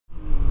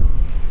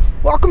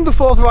Welcome to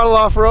Full Throttle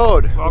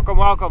Off-Road. Welcome,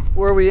 welcome.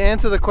 Where we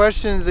answer the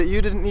questions that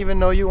you didn't even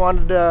know you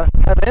wanted to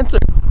have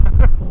answered.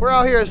 We're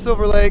out here at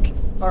Silver Lake,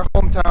 our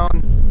hometown,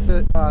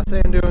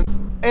 sand dunes.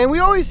 And we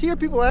always hear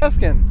people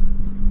asking,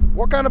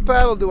 what kind of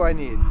paddle do I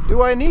need?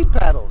 Do I need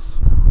paddles?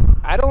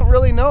 I don't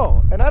really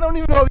know. And I don't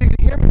even know if you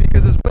can hear me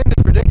because this wind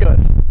is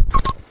ridiculous.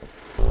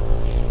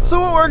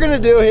 So what we're gonna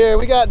do here,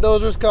 we got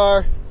Dozer's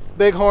car,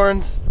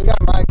 Bighorns. We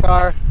got my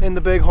car in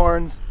the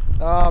Bighorns.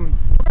 We're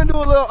gonna do a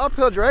little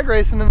uphill drag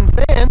racing in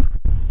the sand.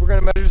 We're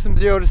gonna measure some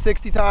 0 to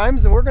 60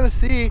 times, and we're gonna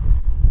see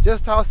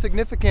just how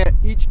significant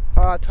each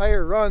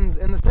tire runs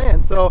in the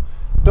sand. So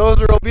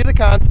Dozer will be the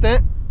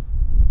constant.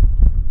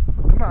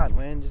 Come on,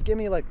 Win, just give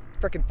me like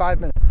freaking 5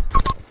 minutes.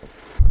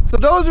 So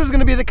Dozer's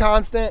gonna be the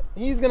constant.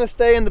 He's gonna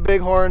stay in the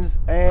Bighorns,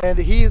 and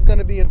he's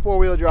gonna be in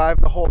 4-wheel drive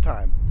the whole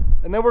time.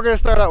 And then we're gonna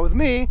start out with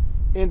me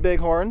in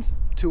Bighorns,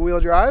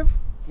 2-wheel drive.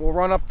 We'll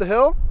run up the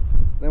hill,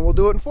 then we'll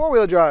do it in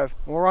 4-wheel drive.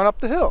 We'll run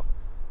up the hill.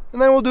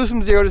 And then we'll do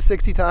some 0 to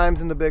 60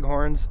 times in the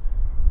Bighorns.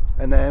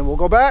 And then we'll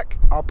go back.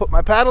 I'll put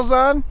my paddles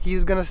on.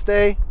 He's gonna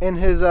stay in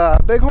his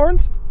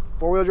Bighorns,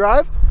 4-wheel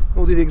drive.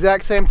 We'll do the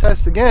exact same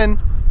test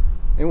again,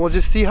 and we'll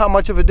just see how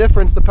much of a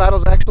difference the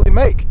paddles actually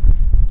make.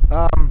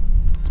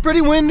 It's pretty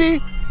windy,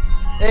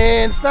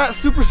 and it's not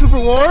super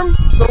warm,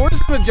 so we're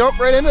just gonna jump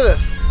right into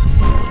this.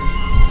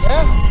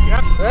 Yeah?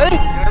 Yep. Ready?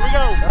 There we go.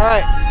 All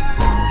right.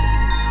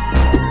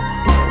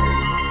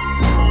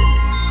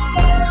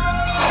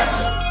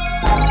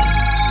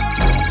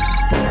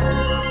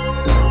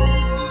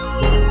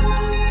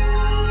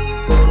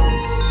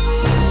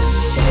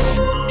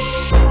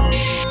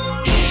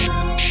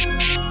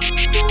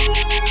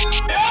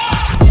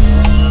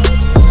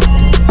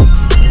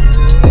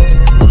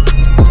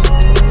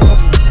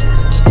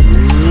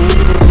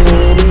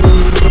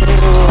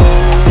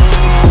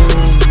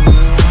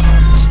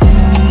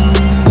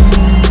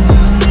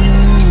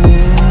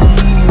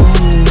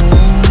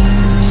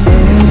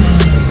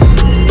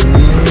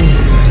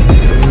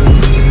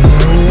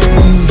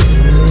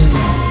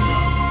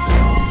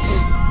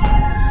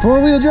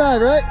 Four-wheel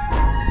drive, right?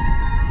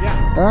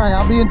 Yeah. All right,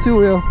 I'll be in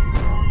 2-wheel.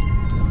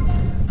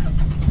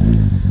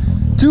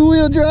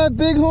 2-wheel drive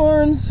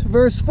Bighorns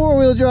versus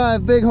 4-wheel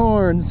drive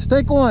Bighorns.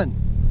 Take one.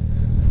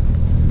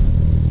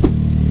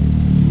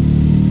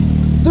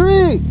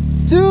 3,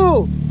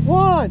 2,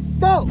 1,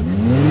 go!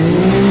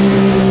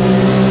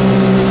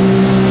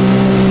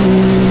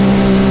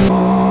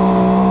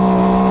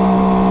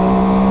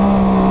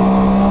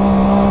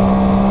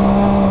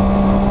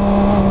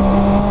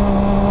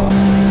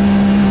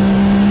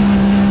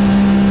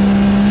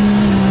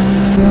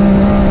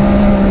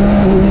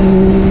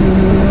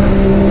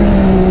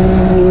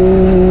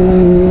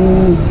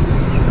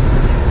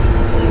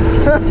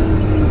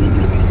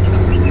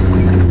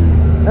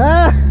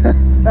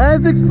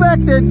 As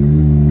expected.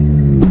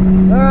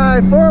 All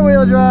right,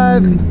 4-wheel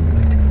drive.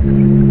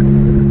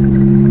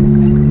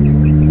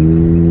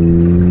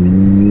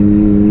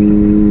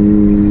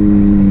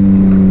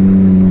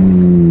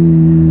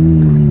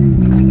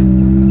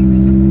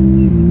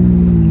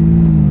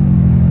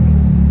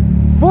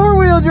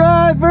 Four-wheel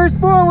drive versus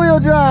 4-wheel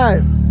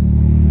drive.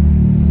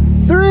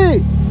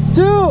 3,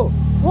 2,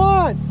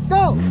 1,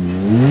 go.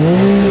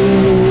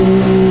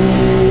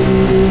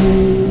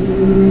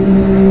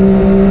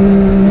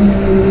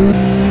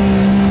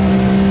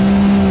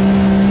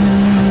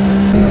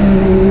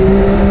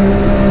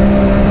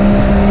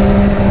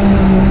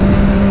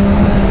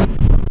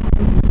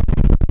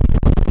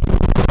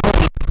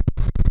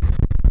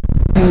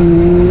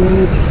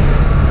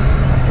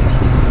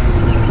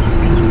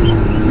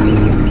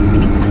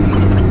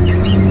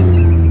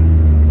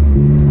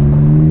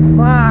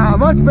 Wow,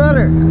 much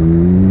better.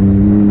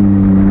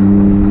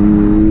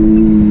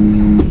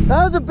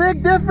 That was a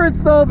big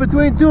difference though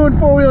between 2 and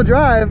 4-wheel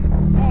drive.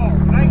 Oh,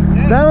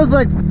 nice. That was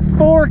like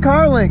 4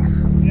 car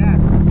lengths. Yeah.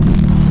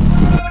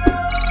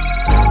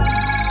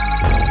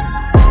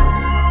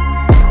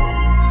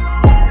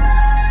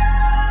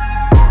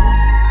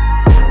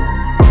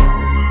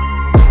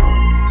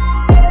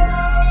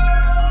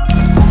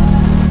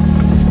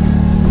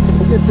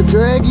 Get the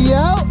draggy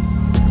out.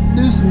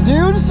 Do some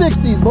 0 to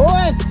 60s,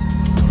 boys.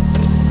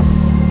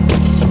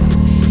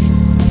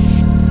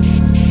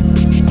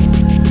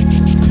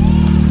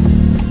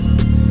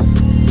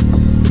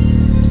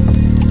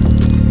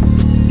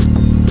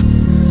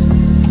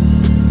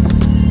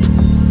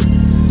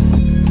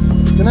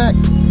 Connect.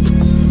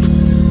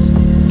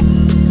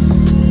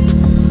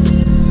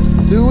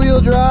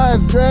 2-wheel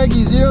drive,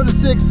 draggy, 0 to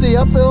 60,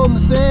 uphill in the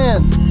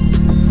sand.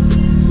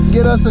 Let's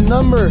get us a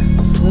number.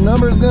 The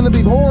number is going to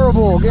be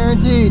horrible,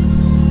 guaranteed.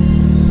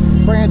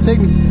 It's probably going to take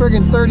me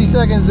friggin' 30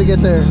 seconds to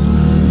get there.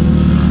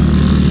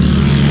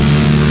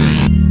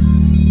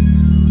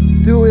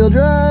 2-wheel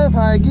drive,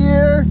 high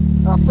gear,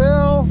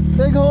 uphill,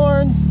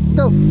 Bighorns, let's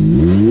go.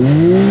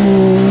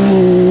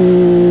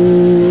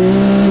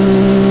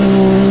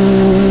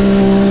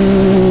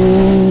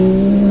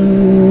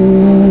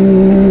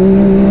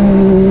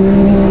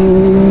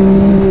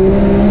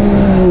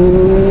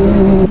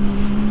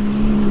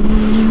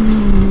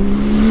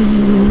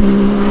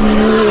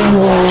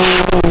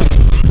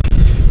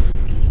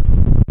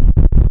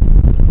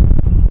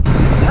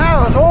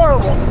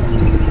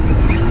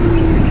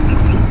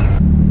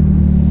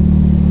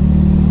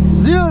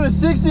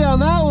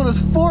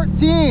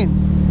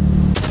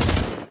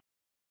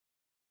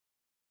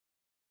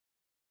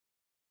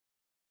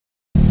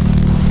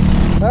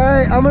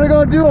 Alright, I'm gonna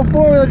go do a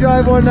four-wheel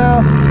drive one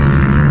now.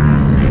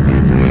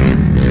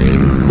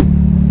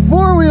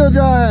 Four-wheel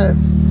drive.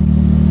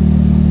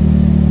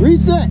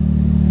 Reset.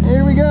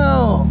 Here we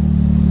go.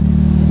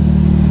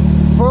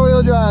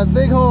 Four-wheel drive,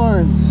 big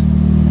horns.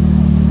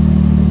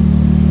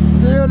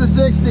 0 to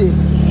 60.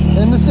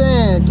 In the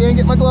sand. Can't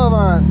get my glove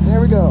on.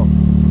 There we go.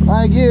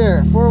 High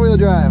gear, four-wheel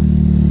drive.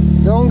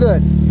 Going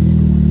good.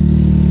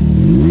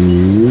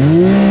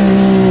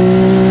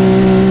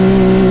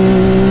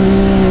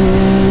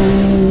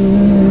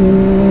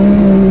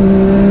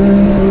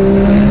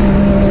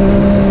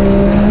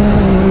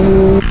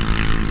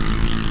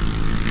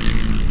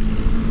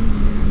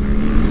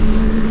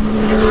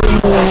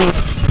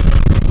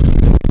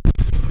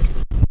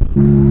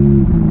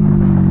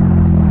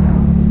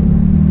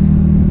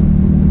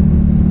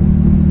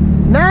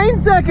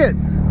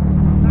 Seconds.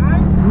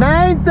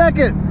 9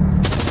 seconds.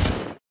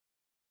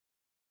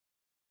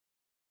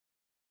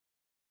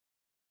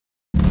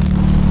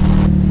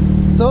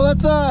 So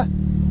let's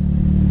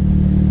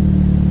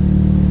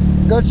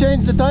go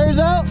change the tires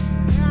out.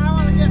 Yeah, I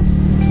want to get.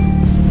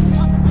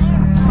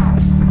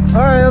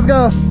 All right, let's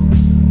go.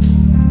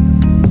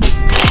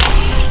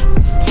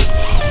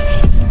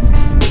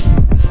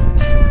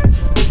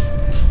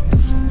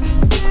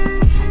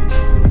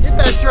 Get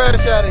that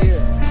trash out of here.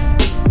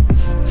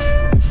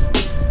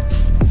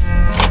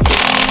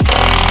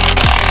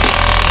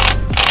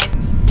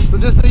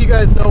 Just so you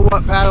guys know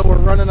what paddle we're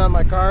running on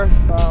my car,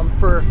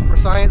 for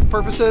science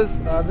purposes,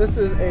 this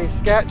is a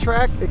Scat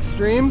Track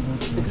Extreme.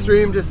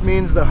 Extreme just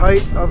means the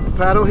height of the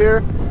paddle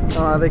here.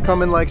 They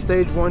come in like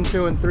stage 1,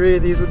 2, and 3.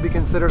 These would be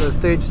considered a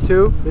stage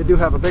 2. They do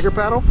have a bigger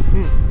paddle.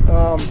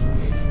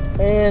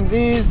 And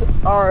these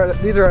are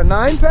a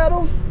 9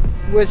 paddle,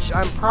 which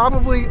I'm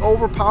probably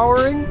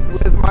overpowering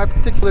with my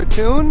particular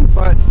tune,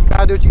 but you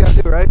gotta do what you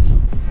gotta do, right?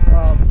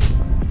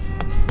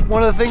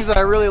 One of the things that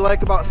I really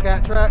like about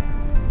Scat Track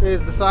is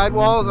the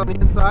sidewalls on the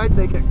inside.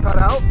 They get cut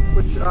out,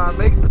 which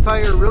makes the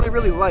tire really,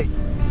 really light.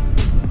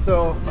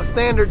 So a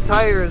standard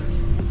tire is,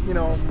 you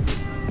know,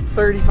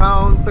 30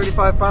 pounds,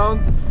 35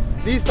 pounds.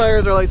 These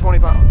tires are like 20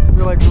 pounds.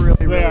 They're like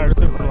really, really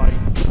super light.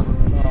 So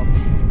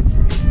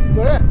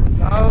yeah,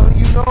 now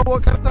you know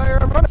what kind of tire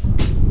I'm running.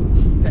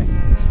 Okay.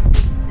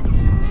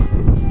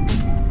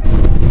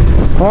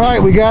 All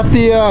right, we got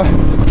the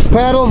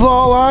paddles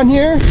all on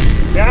here.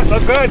 Yeah,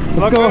 look good.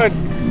 Let's go. Good.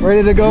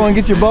 Ready to go and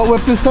get your butt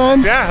whipped this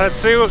time? Yeah, let's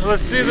see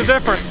the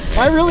difference.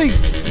 I really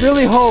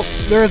hope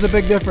there is a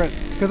big difference,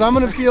 because I'm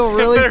gonna feel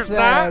really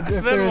sad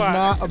if there's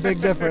not a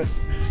big difference.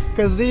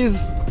 Because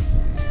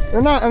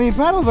they're not. I mean,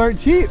 paddles aren't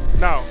cheap.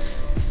 No.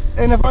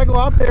 And if I go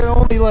out there and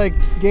only like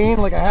gain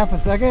like a half a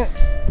second,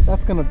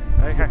 that's gonna.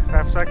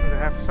 Half a second is a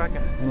half a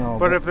second. No,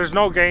 but if there's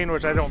no gain,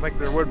 which I don't think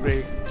there would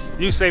be,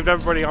 you saved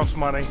everybody else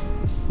money.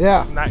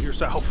 Yeah. Not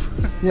yourself.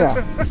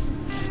 Yeah.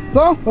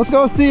 So let's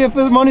go see if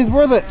the money's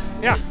worth it.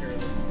 Yeah.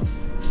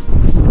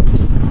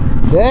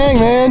 Dang,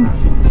 man.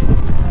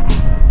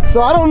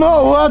 So I don't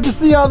know, we'll have to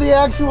see how the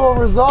actual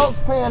results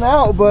pan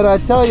out, but I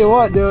tell you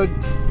what, dude,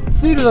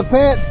 seat of the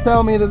pants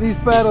tell me that these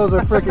paddles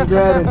are freaking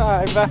dreaded.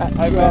 I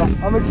bet.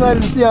 I'm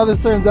excited to see how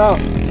this turns out.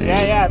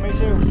 Yeah, me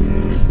too.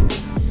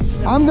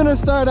 I'm gonna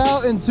start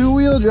out in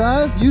two-wheel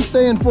drive, you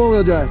stay in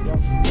four-wheel drive. Yep.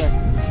 Okay.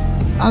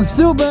 I'm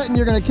still betting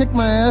you're gonna kick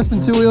my ass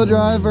in two-wheel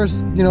drive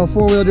versus, you know,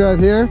 four-wheel drive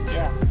here.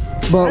 Yeah,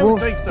 but I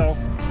would think so.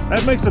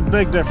 That makes a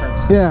big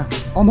difference. Yeah,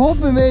 I'm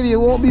hoping maybe it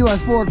won't be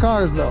like 4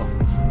 cars though.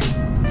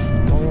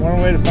 Only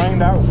one way to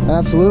find out.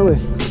 Absolutely.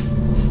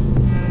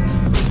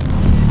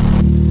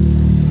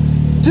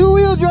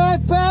 Two-wheel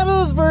drive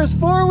paddles versus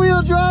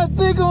four-wheel drive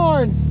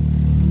bighorns.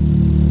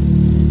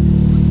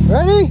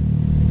 Ready?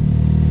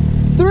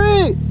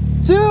 3,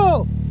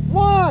 2,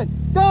 1,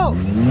 go!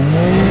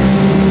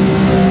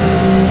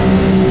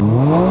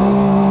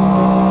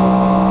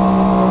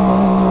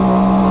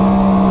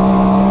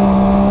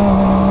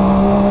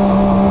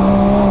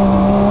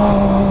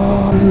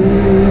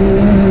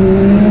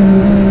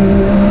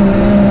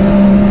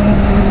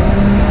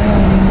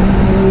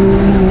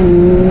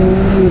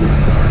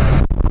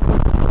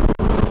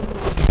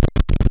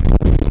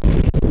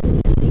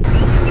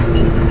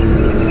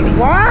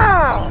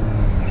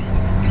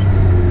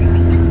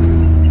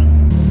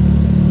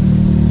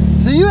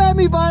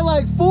 By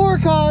like 4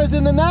 cars,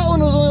 and then that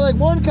one was only like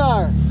 1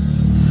 car.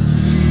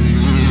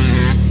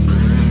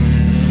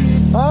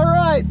 All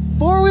right,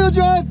 four-wheel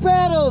drive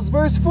paddles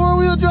versus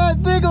four-wheel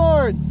drive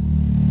bighorns.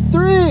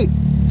 3,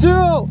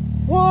 2,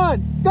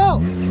 1,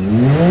 go!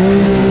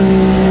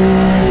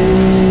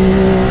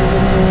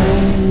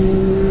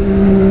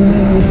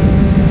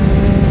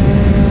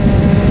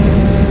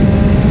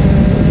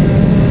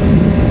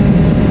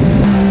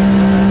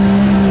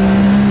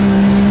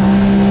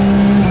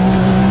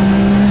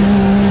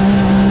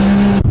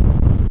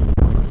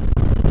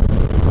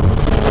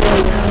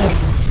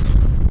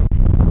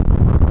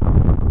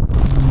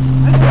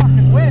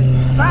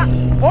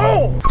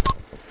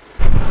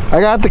 I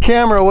got the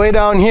camera way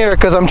down here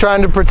because I'm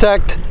trying to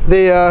protect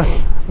the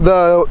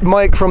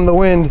mic from the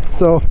wind,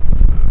 so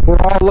we're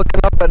all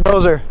looking up at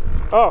Dozer.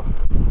 Oh,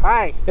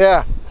 hi.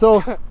 Yeah,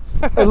 so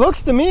it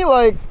looks to me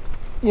like,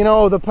 you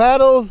know, the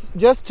paddles,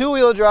 just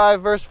 2-wheel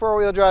drive versus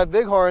 4-wheel drive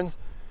Bighorns,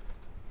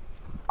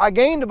 I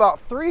gained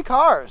about 3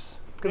 cars.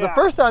 Because the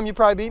first time you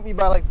probably beat me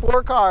by like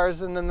 4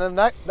 cars, and then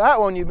that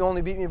one you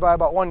only beat me by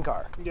about 1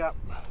 car. Yep.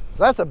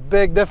 So that's a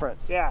big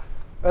difference. Yeah.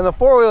 And the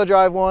 4-wheel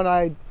drive one,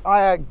 I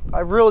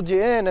reeled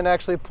you in and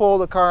actually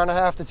pulled a car and a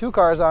half to 2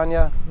 cars on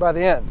you by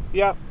the end.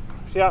 Yep.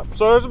 Yep.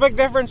 So there's a big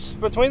difference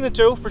between the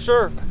two for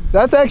sure.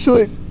 That's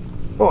actually,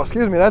 oh,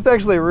 excuse me, that's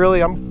actually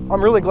really, I'm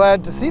really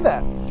glad to see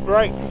that.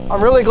 Right.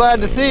 I'm really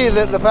glad to see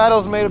that the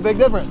paddles made a big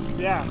difference.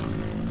 Yeah.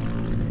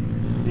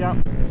 Yep.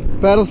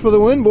 Paddles for the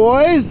win,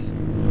 boys.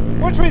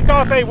 Which we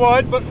thought they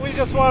would, but we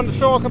just wanted to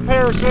show a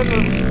comparison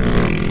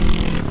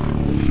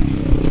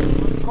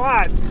of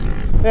quads.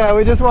 Yeah,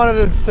 we just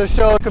wanted to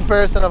show a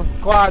comparison of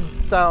quad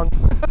sounds.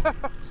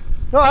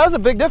 No, that was a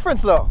big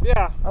difference though.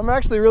 Yeah. I'm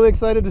actually really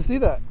excited to see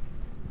that.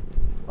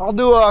 I'll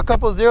do a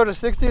couple of 0 to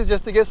 60s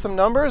just to get some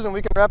numbers and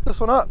we can wrap this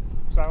one up.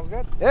 Sounds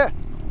good. Yeah.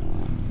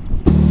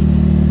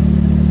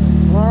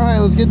 All right,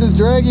 let's get this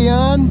draggy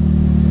on.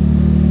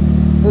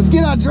 Let's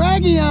get our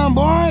draggy on,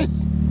 boys.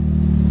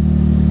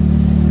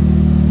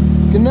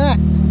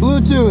 Connect,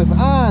 Bluetooth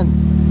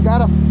on.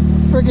 Gotta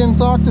freaking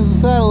talk to the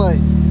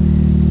satellite.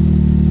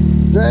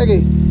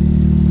 Draggy.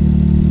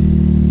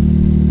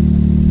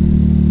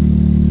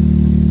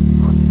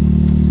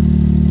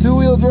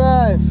 Two-wheel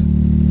drive.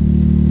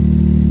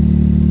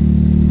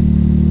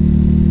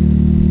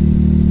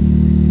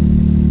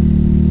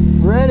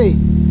 Ready.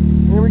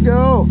 Here we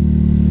go.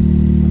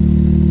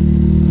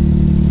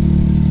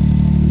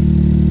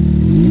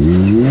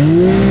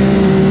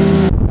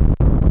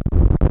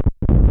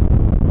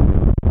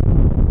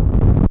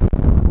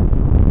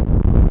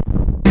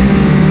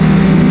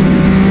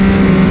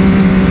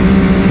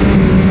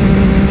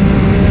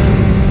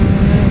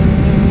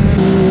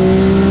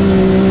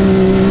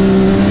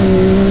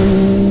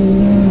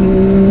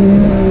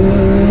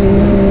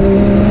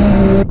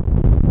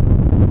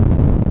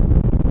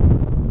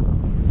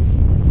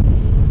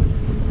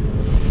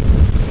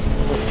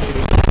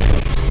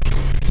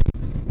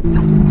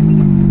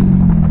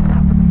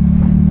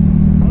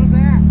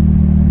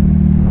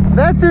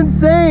 That's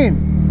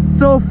insane.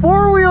 So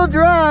 4-wheel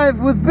drive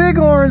with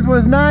Bighorns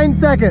was 9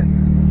 seconds.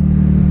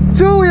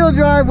 2-wheel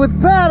drive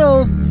with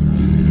paddles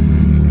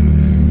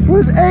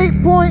was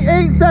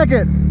 8.8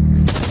 seconds.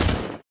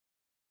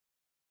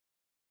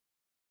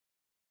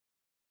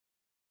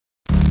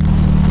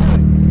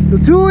 The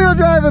 2-wheel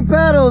drive and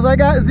paddles, I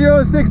got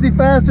 0 to 60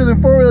 faster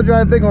than 4-wheel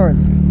drive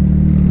Bighorns.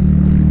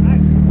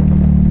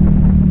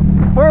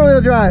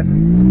 4-wheel drive.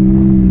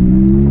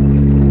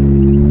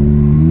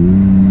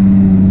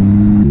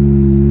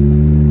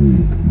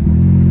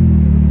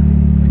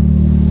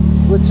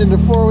 Switch into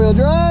 4-wheel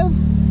drive,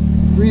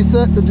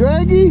 reset the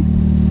draggy.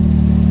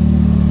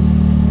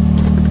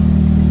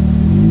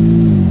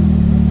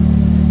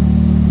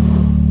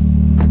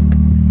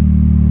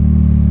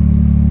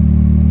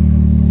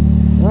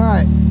 All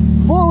right,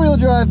 4-wheel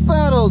drive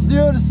paddles,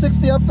 0 to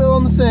 60 uphill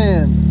on the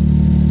sand.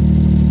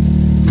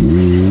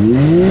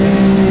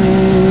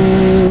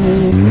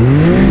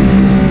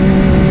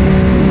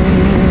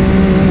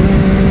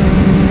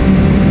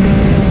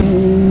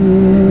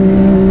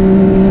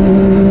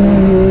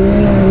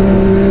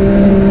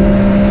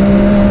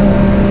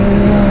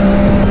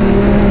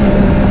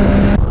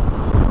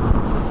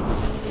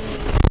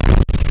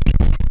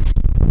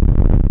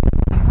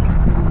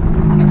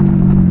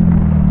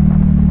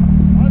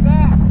 What's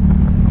that?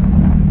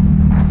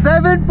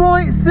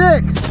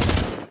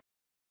 7.6.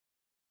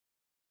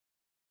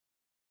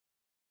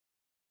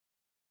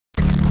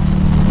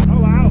 Oh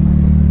wow.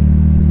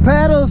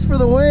 Paddles for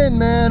the win,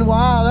 man.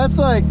 Wow,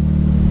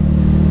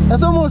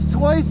 that's almost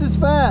twice as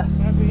fast.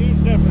 That's a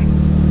huge difference.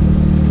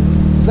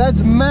 That's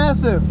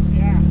massive.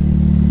 Yeah.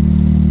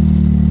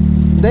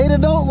 Data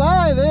don't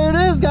lie. There it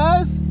is,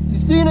 guys. You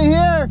seen it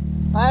here.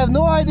 I have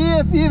no idea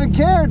if you even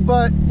cared,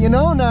 but you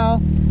know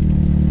now.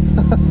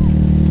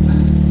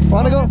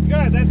 Want to go? That's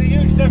good. That's a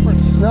huge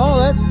difference. No,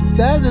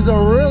 that is a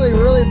really,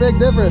 really big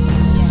difference.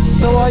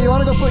 So you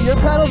want to go put your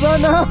paddles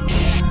on now?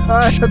 All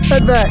right, let's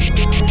head back.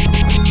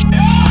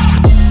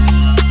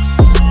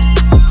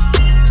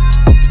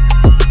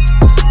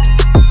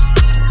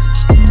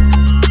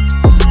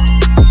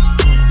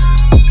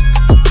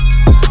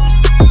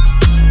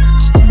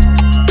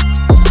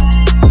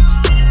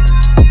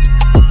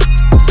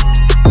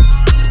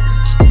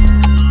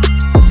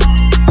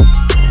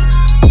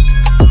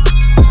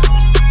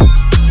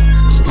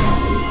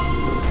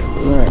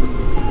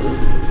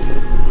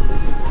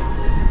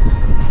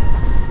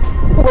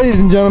 Ladies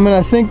and gentlemen,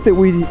 I think that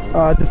we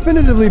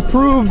definitively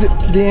proved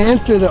the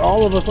answer that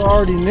all of us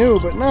already knew,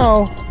 but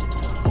now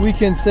we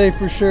can say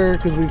for sure,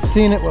 because we've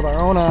seen it with our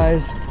own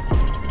eyes,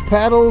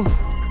 paddles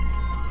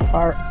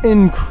are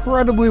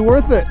incredibly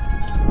worth it.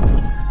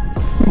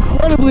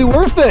 Incredibly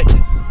worth it.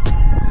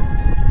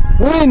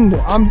 Wind.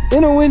 I'm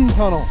in a wind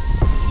tunnel.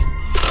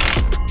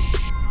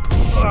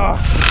 Ugh.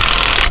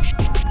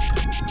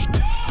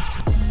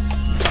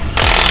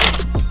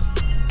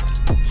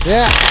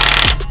 Yeah.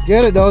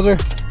 Get it, Dozer.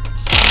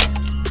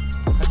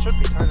 That should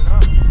be tight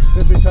enough.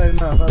 Should be tight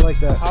enough. I like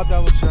that. I'll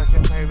double check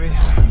it, maybe.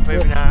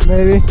 Maybe not.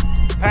 Maybe.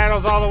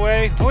 Paddles all the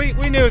way.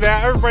 We knew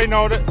that. Everybody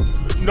knowed it.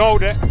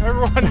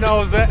 Everyone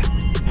knows it.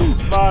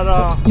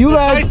 But you it's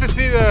guys, nice to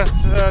see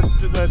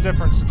the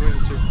difference between the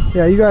two.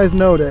 Yeah, you guys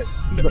knowed it.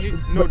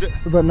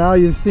 But now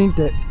you've synced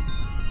it.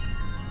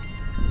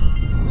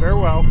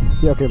 Farewell.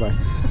 Yeah, okay, bye.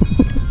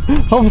 I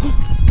hope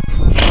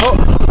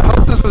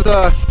this was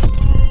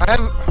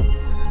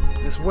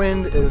this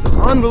wind is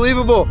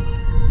unbelievable.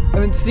 I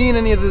haven't seen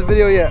any of this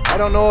video yet. I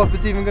don't know if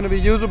it's even going to be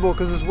usable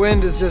because this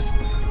wind is just...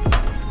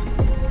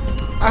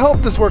 I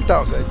hope this worked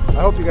out good.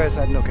 I hope you guys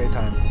had an okay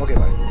time. Okay,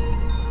 bye.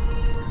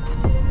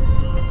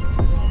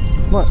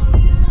 What?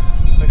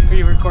 Are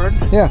you recording?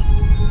 Yeah.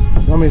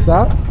 You want me to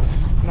stop?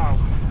 No,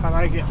 I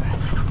like it.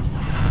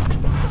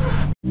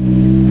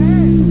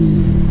 Hey,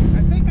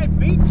 I think I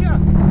beat you.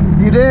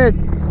 You did.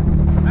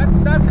 That's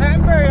not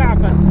happening very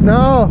often.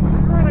 No.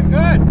 You're running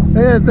good.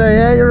 Hey,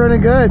 yeah, you're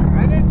running good.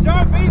 I didn't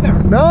jump either.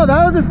 No,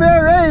 that was a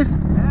fair race.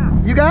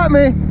 Yeah. You got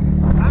me.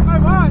 Not my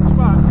watch,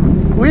 but...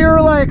 We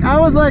were like, I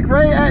was like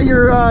right at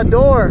your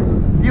door.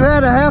 You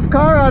had a half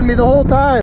car on me the whole time.